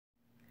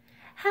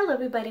Hello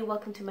everybody,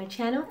 welcome to my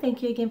channel.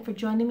 Thank you again for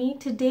joining me.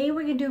 Today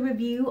we're going to do a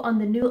review on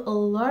the new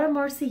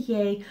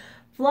Mercier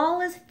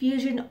Flawless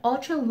Fusion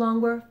Ultra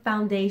Longwear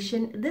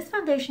Foundation. This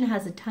foundation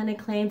has a ton of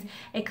claims.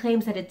 It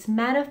claims that it's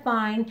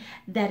mattifying,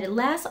 that it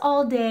lasts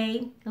all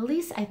day, at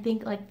least I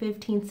think like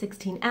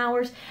 15-16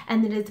 hours,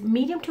 and that it's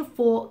medium to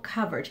full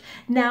coverage.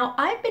 Now,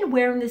 I've been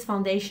wearing this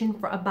foundation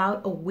for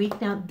about a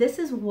week now. This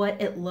is what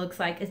it looks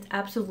like. It's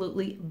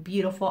absolutely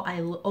beautiful.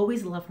 I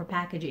always love her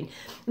packaging.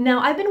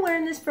 Now, I've been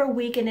wearing this for a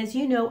week, and as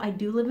you know, I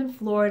do live in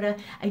Florida.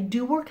 I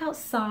do work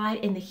outside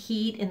in the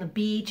heat, in the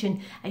beach,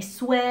 and I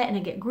sweat and I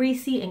get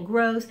greasy and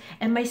gross.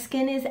 And my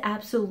skin is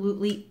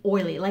absolutely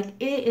oily, like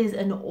it is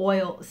an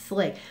oil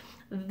slick.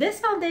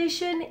 This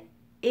foundation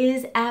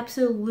is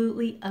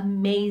absolutely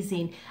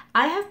amazing.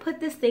 I have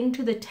put this thing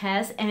to the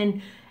test,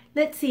 and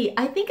let's see,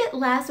 I think it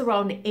lasts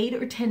around 8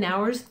 or 10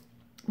 hours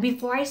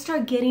before I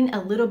start getting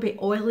a little bit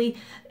oily,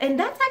 and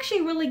that's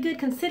actually really good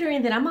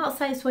considering that I'm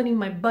outside sweating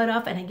my butt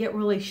off and I get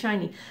really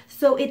shiny.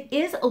 So it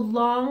is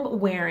long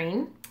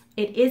wearing.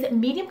 It is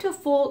medium to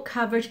full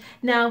coverage.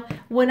 Now,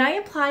 when I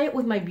apply it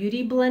with my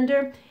beauty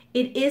blender,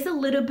 it is a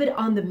little bit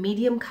on the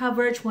medium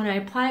coverage. When I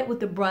apply it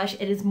with the brush,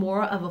 it is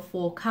more of a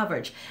full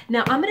coverage.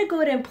 Now, I'm gonna go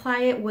ahead and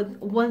apply it with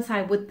one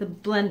side with the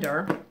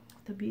blender,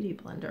 the beauty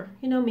blender.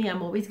 You know me,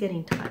 I'm always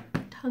getting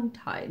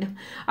tongue-tied.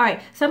 All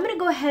right, so I'm gonna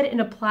go ahead and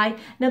apply.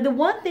 Now, the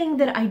one thing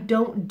that I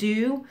don't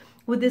do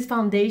with this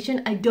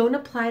foundation, I don't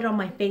apply it on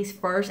my face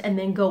first and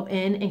then go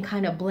in and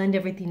kind of blend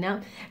everything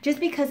out, just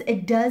because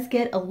it does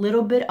get a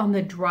little bit on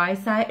the dry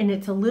side and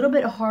it's a little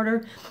bit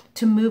harder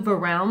to move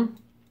around.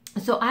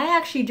 So I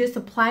actually just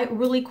apply it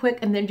really quick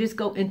and then just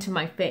go into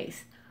my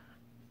face,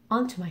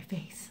 onto my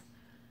face.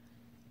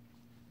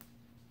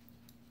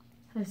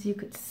 As you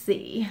could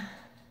see,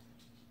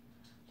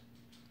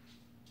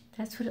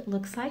 that's what it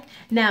looks like.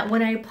 Now,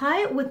 when I apply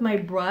it with my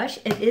brush,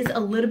 it is a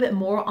little bit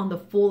more on the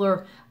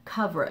fuller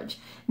coverage.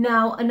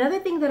 Now, another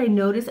thing that I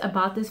noticed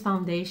about this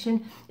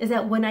foundation is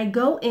that when I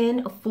go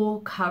in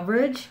full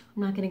coverage,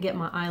 I'm not gonna get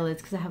my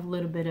eyelids because I have a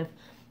little bit of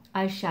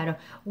eyeshadow.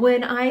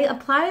 When I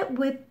apply it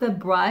with the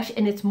brush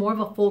and it's more of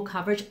a full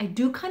coverage, I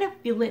do kind of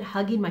feel it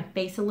hugging my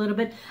face a little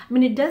bit. I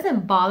mean, it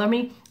doesn't bother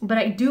me, but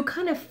I do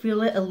kind of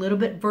feel it a little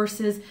bit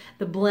versus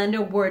the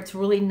blender where it's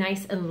really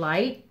nice and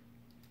light,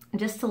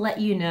 just to let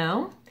you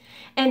know.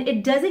 And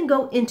it doesn't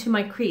go into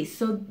my crease.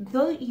 So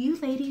though you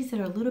ladies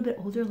that are a little bit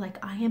older like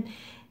I am,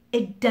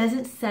 it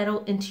doesn't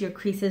settle into your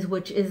creases,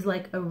 which is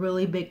like a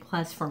really big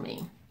plus for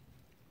me.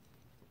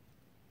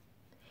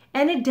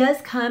 And it does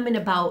come in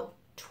about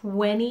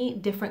 20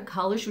 different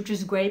colors, which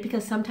is great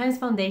because sometimes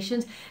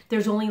foundations,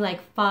 there's only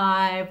like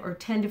 5 or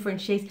 10 different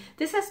shades.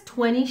 This has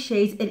 20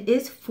 shades. It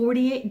is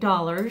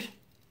 $48.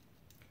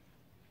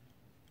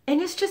 And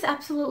it's just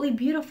absolutely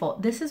beautiful.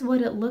 This is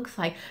what it looks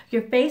like.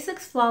 Your face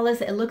looks flawless.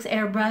 It looks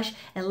airbrush.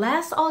 It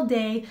lasts all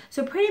day.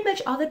 So pretty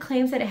much all the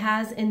claims that it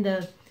has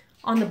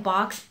on the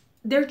box,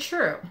 they're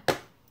true.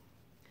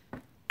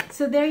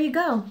 So there you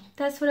go.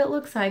 That's what it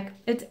looks like.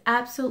 It's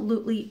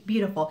absolutely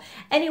beautiful.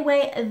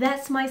 Anyway,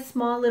 that's my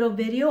small little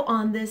video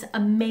on this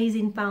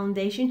amazing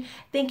foundation.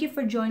 Thank you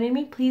for joining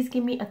me. Please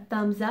give me a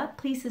thumbs up.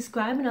 Please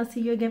subscribe, and I'll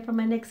see you again for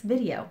my next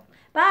video.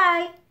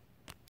 Bye.